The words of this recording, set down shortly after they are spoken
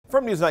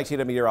From News 19,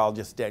 I'm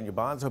meteorologist Daniel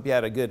Bonds. Hope you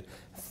had a good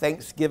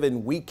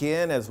Thanksgiving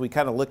weekend. As we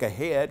kind of look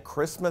ahead,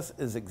 Christmas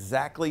is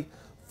exactly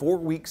 4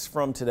 weeks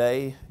from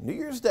today. New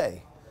Year's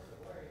Day,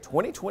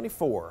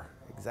 2024,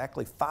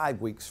 exactly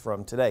 5 weeks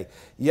from today.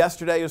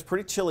 Yesterday it was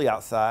pretty chilly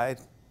outside,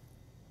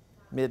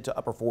 mid to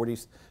upper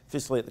 40s,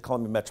 officially at the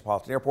Columbia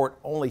Metropolitan Airport.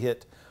 Only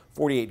hit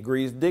 48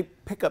 degrees.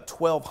 Did pick up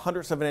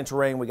 0.12 of an inch of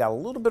rain. We got a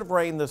little bit of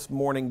rain this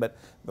morning, but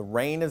the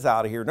rain is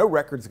out of here. No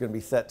record's going to be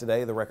set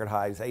today. The record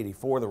high is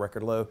 84. The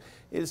record low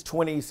is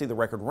 20. You see the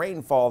record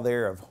rainfall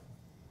there of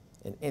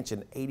an inch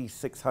and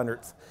 86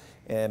 hundredths.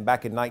 And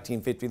back in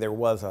 1950, there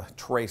was a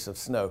trace of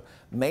snow.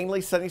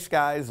 Mainly sunny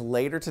skies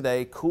later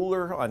today,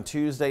 cooler on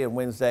Tuesday and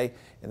Wednesday,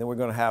 and then we're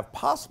going to have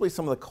possibly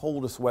some of the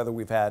coldest weather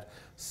we've had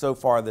so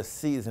far this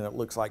season. It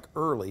looks like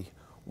early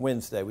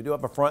Wednesday. We do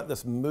have a front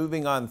that's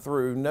moving on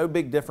through. No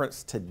big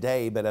difference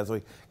today, but as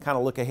we kind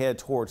of look ahead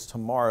towards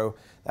tomorrow,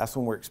 that's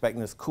when we're expecting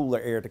this cooler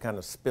air to kind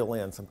of spill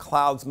in. Some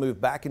clouds move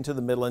back into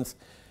the Midlands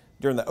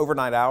during the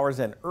overnight hours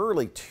and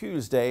early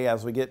Tuesday.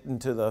 As we get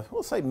into the,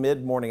 we'll say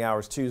mid-morning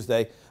hours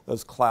Tuesday,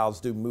 those clouds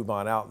do move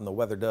on out and the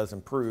weather does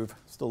improve.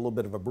 Still a little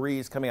bit of a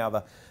breeze coming out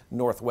of the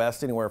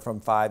northwest, anywhere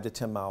from 5 to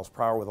 10 miles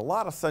per hour with a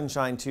lot of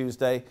sunshine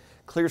Tuesday.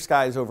 Clear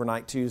skies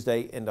overnight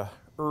Tuesday into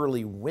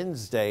early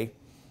Wednesday.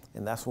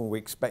 And that's when we're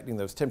expecting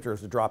those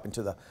temperatures to drop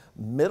into the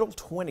middle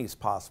 20s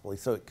possibly.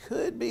 So it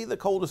could be the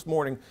coldest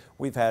morning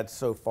we've had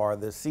so far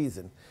this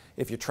season.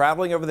 If you're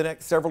traveling over the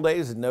next several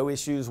days, no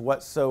issues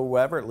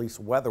whatsoever, at least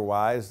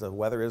weather-wise. The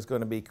weather is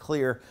going to be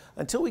clear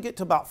until we get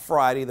to about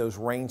Friday. Those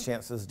rain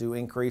chances do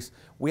increase.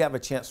 We have a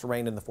chance to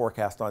rain in the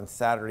forecast on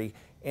Saturday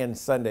and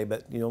Sunday,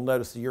 but you'll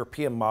notice the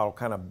European model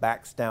kind of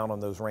backs down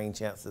on those rain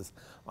chances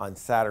on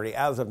Saturday.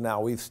 As of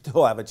now, we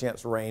still have a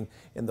chance to rain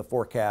in the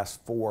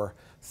forecast for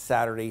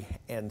Saturday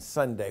and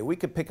Sunday. We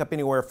could pick up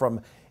anywhere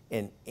from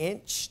an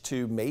inch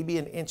to maybe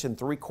an inch and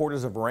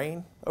 3/4 of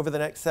rain over the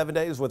next 7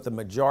 days, with the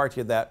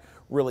majority of that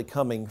really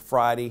coming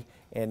Friday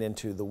and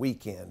into the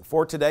weekend.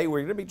 For today, we're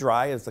going to be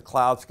dry as the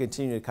clouds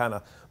continue to kind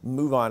of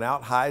move on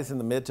out. Highs in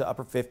the mid to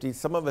upper 50s.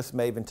 Some of us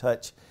may even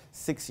touch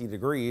 60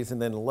 degrees,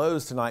 and then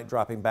lows tonight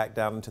dropping back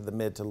down into the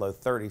mid to low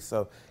 30s.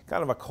 So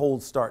kind of a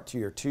cold start to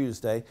your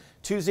Tuesday.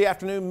 Tuesday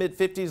afternoon, mid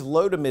 50s,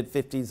 low to mid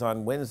 50s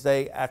on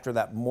Wednesday. After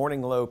that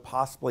morning low,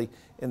 possibly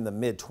in the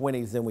mid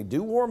 20s. Then we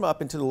do warm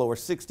up into the lower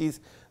 60s.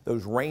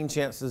 Those rain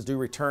chances do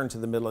return to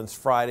the Midlands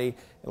Friday.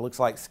 It looks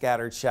like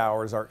scattered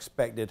showers are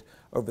expected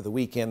over the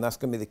weekend. That's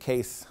going to be the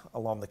case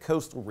along the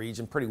coastal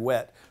region. Pretty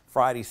wet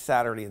Friday,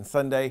 Saturday, and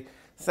Sunday.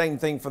 Same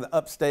thing for the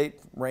upstate.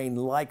 Rain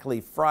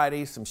likely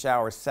Friday, some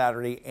showers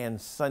Saturday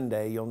and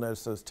Sunday. You'll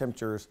notice those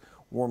temperatures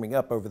warming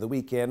up over the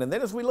weekend. And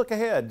then as we look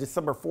ahead,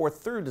 December 4th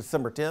through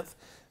December 10th,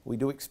 we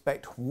do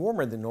expect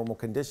warmer than normal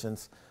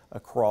conditions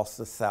across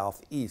the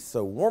southeast.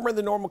 So warmer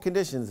than normal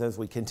conditions as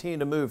we continue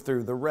to move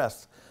through the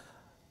rest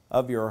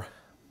of your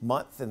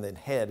month and then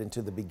head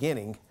into the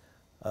beginning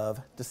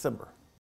of December.